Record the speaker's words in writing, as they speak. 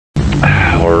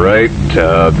Alright,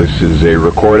 this is a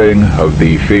recording of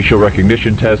the facial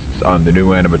recognition tests on the new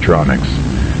animatronics.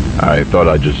 I thought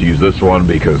I'd just use this one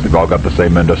because they've all got the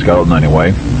same endoskeleton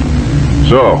anyway.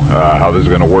 So, how this is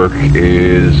going to work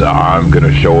is I'm going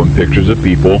to show him pictures of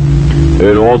people.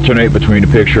 It'll alternate between a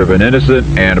picture of an innocent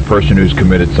and a person who's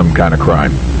committed some kind of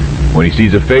crime. When he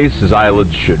sees a face, his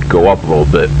eyelids should go up a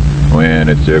little bit. When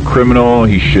it's a criminal,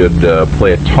 he should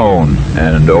play a tone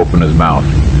and open his mouth.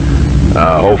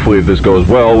 Hopefully if this goes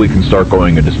well, we can start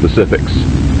going into specifics.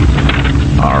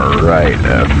 Alright,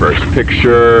 first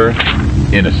picture,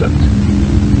 innocent.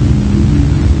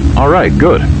 Alright,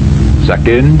 good.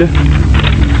 Second,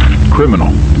 criminal.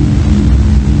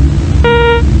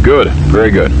 Good,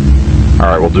 very good.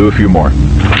 Alright, we'll do a few more.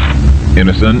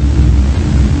 Innocent.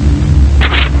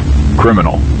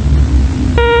 Criminal.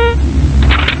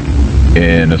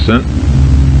 Innocent.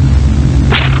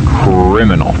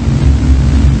 Criminal.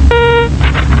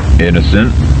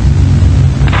 Innocent.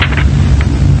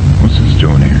 What's this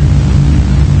doing here?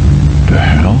 The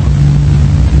hell?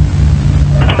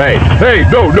 Hey, hey,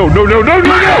 no!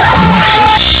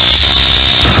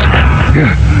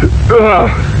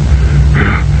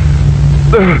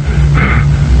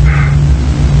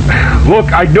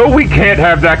 Look, I know we can't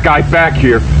have that guy back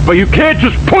here, but you can't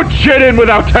just put shit in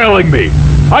without telling me.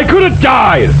 I could have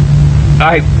died.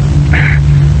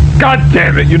 God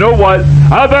damn it, you know what?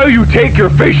 How about you take your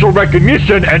facial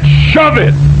recognition and shove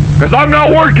it? Because I'm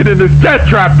not working in this death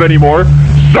trap anymore,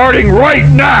 starting right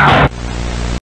now!